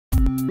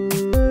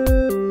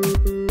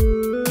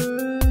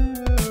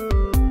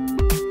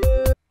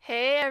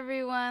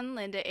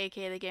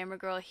aka the Gamer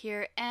Girl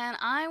here, and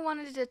I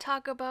wanted to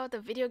talk about the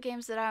video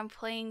games that I'm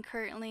playing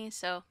currently,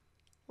 so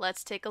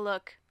let's take a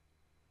look.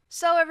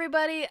 So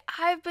everybody,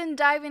 I've been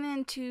diving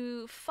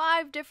into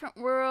 5 different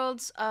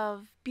worlds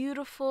of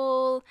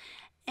beautiful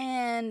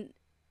and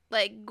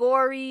like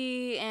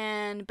gory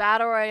and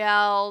battle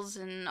royales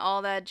and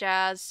all that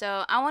jazz.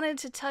 So I wanted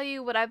to tell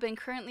you what I've been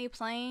currently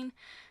playing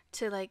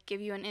to like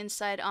give you an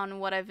insight on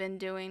what I've been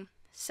doing.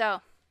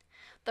 So,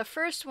 the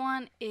first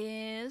one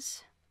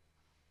is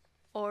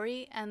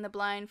Ori and the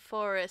Blind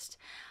Forest.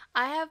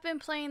 I have been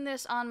playing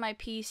this on my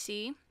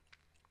PC.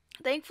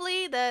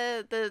 Thankfully,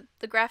 the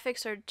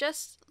graphics are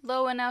just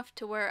low enough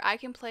to where I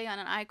can play on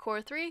an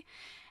iCore 3.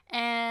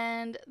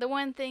 And the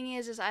one thing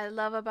is I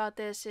love about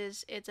this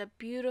is it's a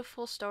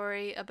beautiful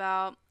story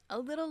about a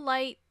little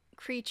light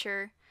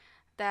creature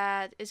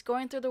that is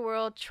going through the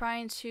world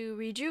trying to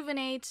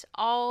rejuvenate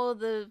all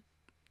the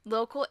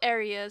local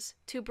areas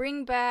to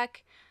bring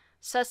back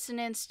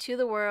sustenance to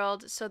the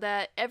world so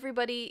that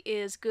everybody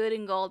is good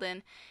and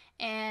golden.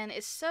 And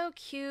it's so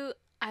cute.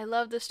 I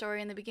love the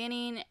story in the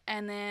beginning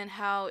and then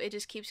how it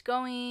just keeps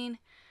going.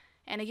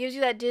 And it gives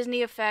you that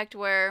Disney effect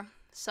where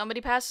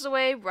somebody passes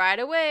away right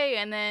away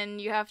and then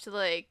you have to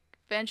like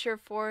venture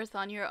forth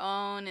on your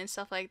own and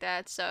stuff like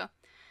that. So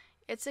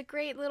it's a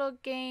great little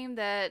game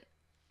that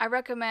I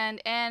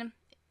recommend, and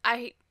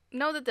I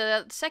know that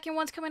the second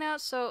one's coming out,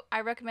 so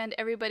I recommend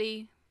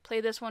everybody play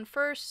this one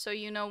first so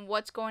you know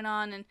what's going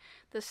on and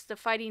the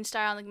fighting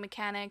style and the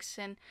mechanics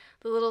and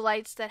the little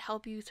lights that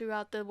help you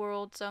throughout the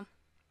world. So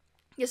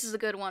this is a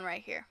good one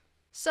right here.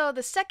 So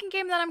the second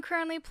game that I'm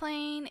currently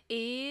playing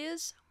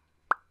is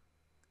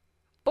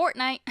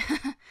Fortnite.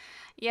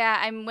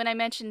 Yeah, when I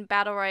mentioned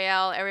Battle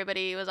Royale,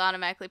 everybody was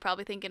automatically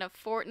probably thinking of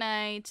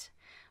Fortnite.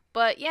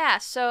 But yeah,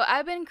 so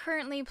I've been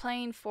currently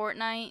playing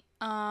Fortnite.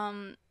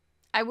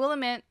 I will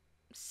admit,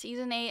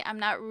 Season 8 I'm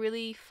not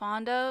really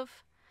fond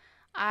of.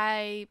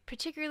 I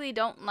particularly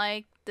don't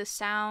like the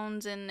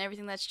sounds and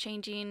everything that's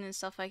changing and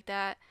stuff like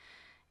that.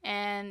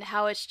 And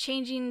how it's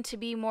changing to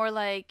be more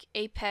like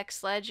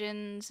Apex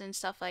Legends and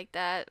stuff like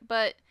that.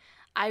 But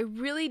I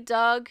really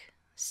dug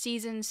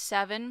Season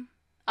 7.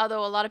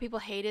 Although a lot of people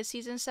hated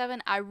Season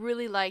 7, I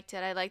really liked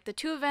it. I liked the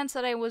 2 events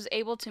that I was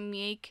able to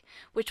make,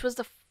 which was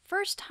the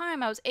first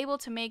time I was able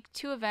to make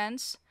 2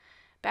 events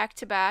back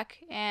to back,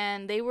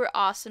 and they were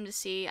awesome to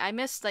see. I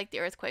missed like the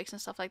earthquakes and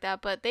stuff like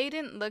that, but they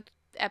didn't look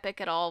epic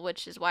at all,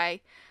 which is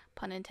why,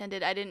 pun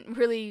intended,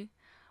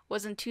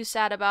 wasn't too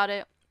sad about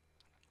it.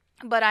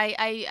 But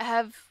I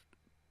have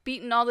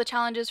beaten all the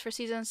challenges for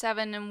Season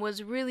 7 and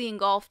was really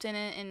engulfed in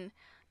it and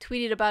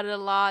tweeted about it a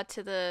lot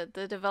to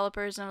the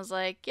developers and was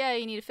like, yeah,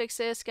 you need to fix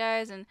this,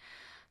 guys. And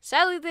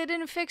sadly, they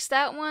didn't fix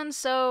that one,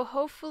 so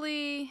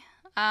hopefully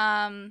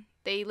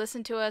they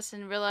listened to us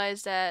and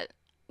realized that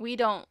we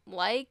don't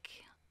like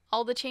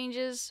all the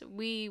changes.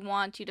 We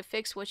want you to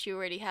fix what you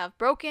already have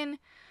broken.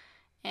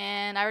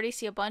 And I already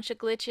see a bunch of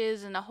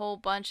glitches and a whole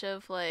bunch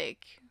of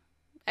like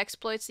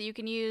exploits that you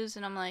can use,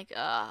 and I'm like,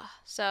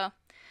 so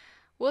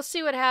we'll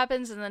see what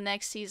happens in the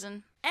next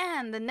season.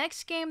 And the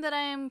next game that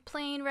I am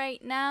playing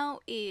right now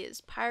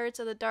is Pirates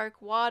of the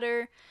Dark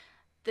Water,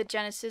 the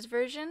Genesis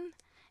version.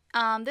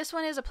 This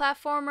one is a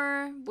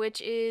platformer,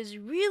 which is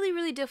really,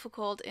 really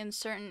difficult in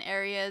certain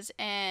areas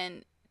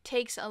and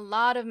takes a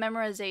lot of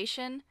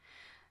memorization.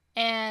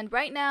 And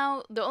right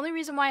now, the only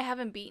reason why I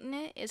haven't beaten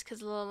it is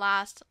because of the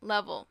last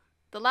level.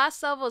 The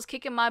last level is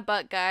kicking my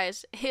butt,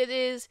 guys. It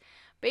is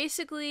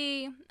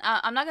basically,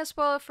 I'm not going to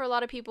spoil it for a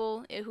lot of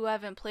people who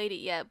haven't played it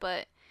yet,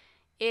 but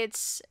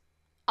it's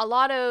a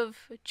lot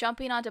of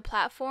jumping onto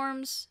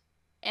platforms,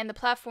 and the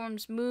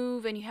platforms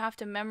move, and you have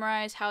to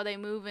memorize how they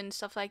move and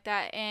stuff like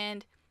that.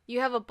 And you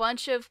have a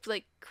bunch of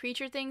like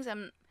creature things.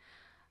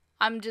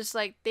 I'm just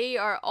like, they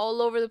are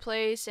all over the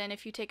place. And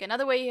if you take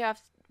another way, you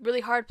have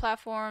really hard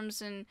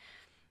platforms, and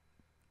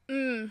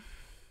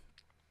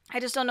I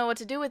just don't know what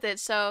to do with it.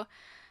 So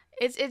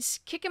it's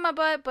kicking my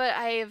butt, but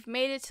I have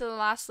made it to the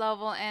last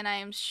level, and I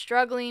am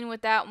struggling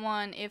with that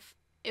one.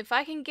 If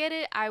I can get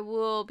it, I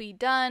will be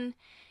done,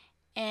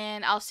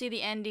 and I'll see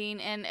the ending.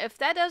 And if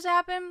that does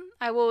happen,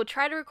 I will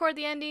try to record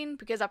the ending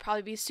because I'll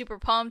probably be super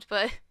pumped,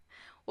 but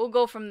we'll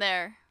go from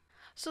there.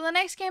 So the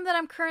next game that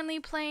I'm currently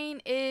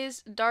playing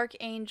is Dark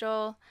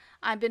Angel.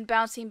 I've been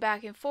bouncing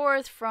back and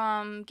forth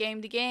from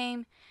game to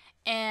game,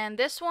 and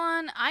this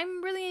one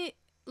I'm really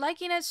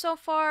liking it so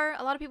far.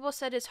 A lot of people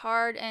said it's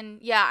hard, and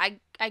yeah,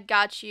 I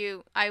got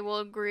you. I will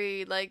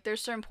agree. Like,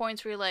 there's certain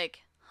points where you're like,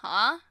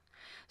 huh?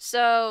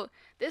 So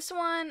this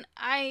one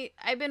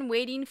I've been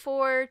waiting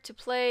for to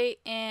play,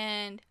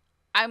 and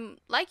I'm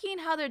liking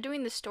how they're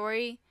doing the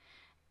story.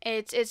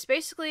 It's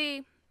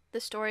basically the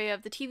story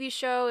of the TV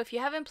show. If you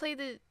haven't played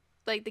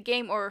the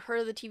game or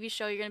heard of the TV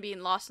show, you're gonna be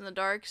lost in the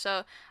dark.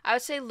 So I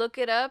would say look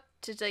it up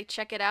to like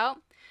check it out.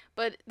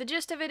 But the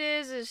gist of it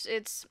is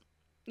it's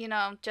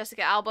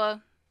Jessica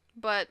Alba,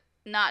 but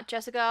not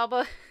Jessica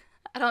Alba.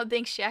 I don't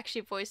think she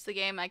actually voiced the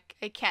game. I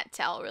can't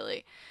tell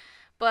really.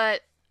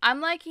 But I'm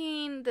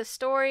liking the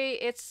story.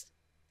 It's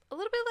a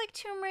little bit like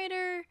Tomb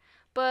Raider,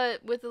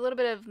 but with a little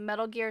bit of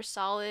Metal Gear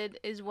Solid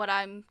is what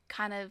I'm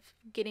kind of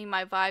getting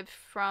my vibe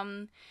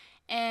from.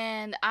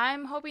 And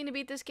I'm hoping to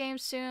beat this game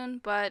soon,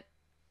 but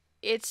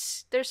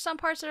there's some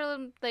parts that are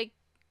like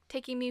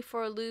taking me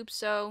for a loop,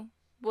 so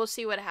we'll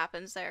see what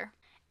happens there.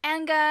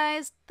 And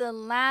guys, the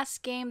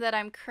last game that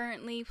I'm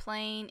currently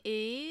playing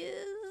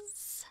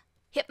is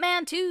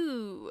Hitman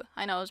 2.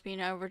 I know I was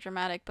being over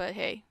dramatic, but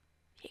hey,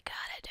 you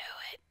gotta do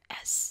it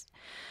as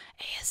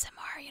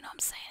ASMR, you know what I'm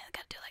saying? I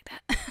gotta do it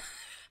like that.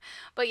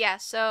 But yeah,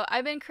 so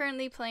I've been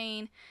currently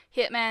playing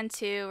Hitman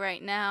 2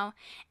 right now,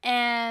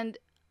 and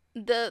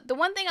the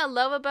one thing I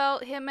love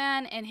about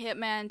Hitman and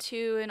Hitman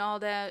 2 and all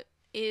that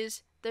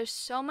is there's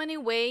so many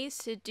ways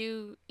to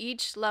do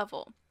each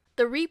level.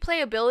 The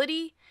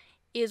replayability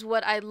is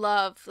what I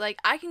love. Like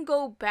I can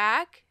go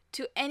back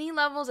to any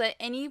levels at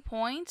any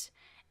point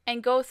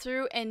and go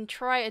through and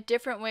try a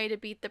different way to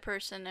beat the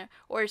person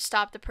or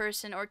stop the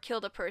person or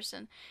kill the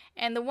person.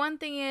 And the one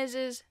thing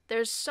is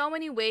there's so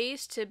many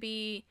ways to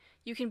be.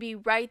 You can be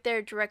right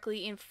there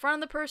directly in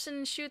front of the person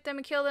and shoot them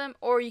and kill them,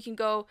 or you can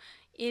go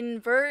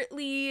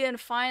invertly and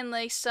find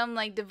like some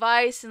like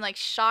device and like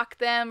shock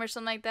them or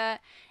something like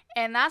that.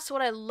 And that's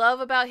what I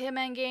love about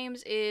Hitman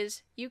games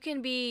is you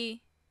can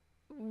be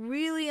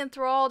really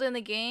enthralled in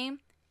the game,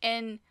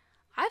 and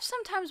I've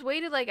sometimes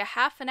waited like a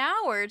half an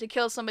hour to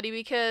kill somebody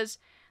because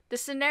the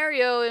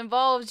scenario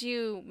involves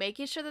you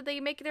making sure that they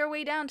make their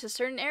way down to a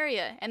certain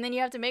area, and then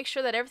you have to make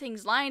sure that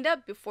everything's lined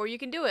up before you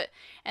can do it.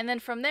 And then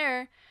from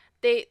there,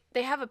 they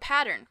have a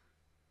pattern,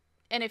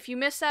 and if you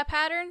miss that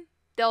pattern,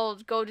 they'll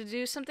go to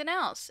do something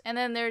else. And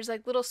then there's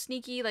like little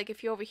sneaky, like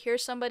if you overhear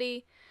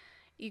somebody,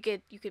 you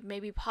could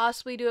maybe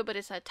possibly do it, but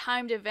it's a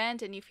timed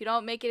event, and if you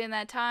don't make it in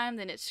that time,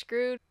 then it's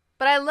screwed.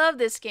 But I love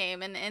this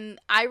game, and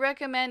I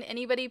recommend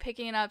anybody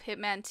picking up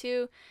Hitman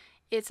 2.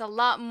 It's a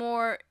lot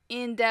more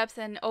in-depth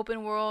and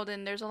open world,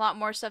 and there's a lot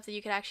more stuff that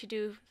you could actually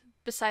do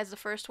besides the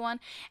first one.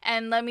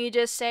 And let me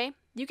just say,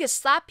 you can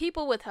slap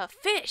people with a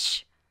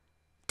fish.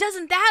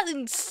 Doesn't that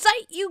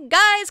incite you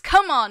guys?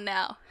 Come on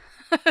now.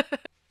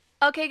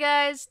 Okay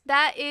guys,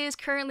 that is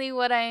currently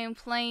what I am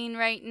playing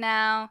right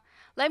now.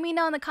 Let me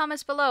know in the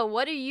comments below,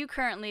 what are you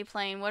currently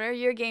playing? What are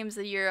your games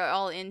that you're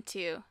all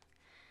into?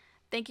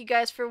 Thank you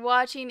guys for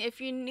watching. If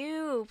you're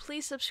new,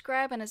 please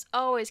subscribe, and as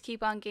always,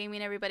 keep on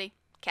gaming, everybody.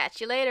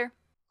 Catch you later.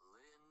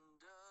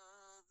 Linda,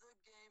 the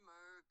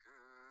gamer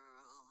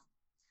girl,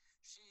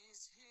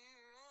 she's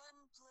here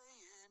and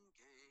playing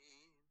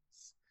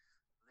games.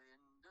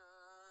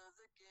 Linda,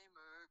 the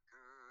gamer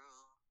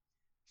girl,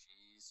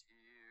 she's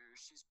here,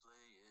 she's playing.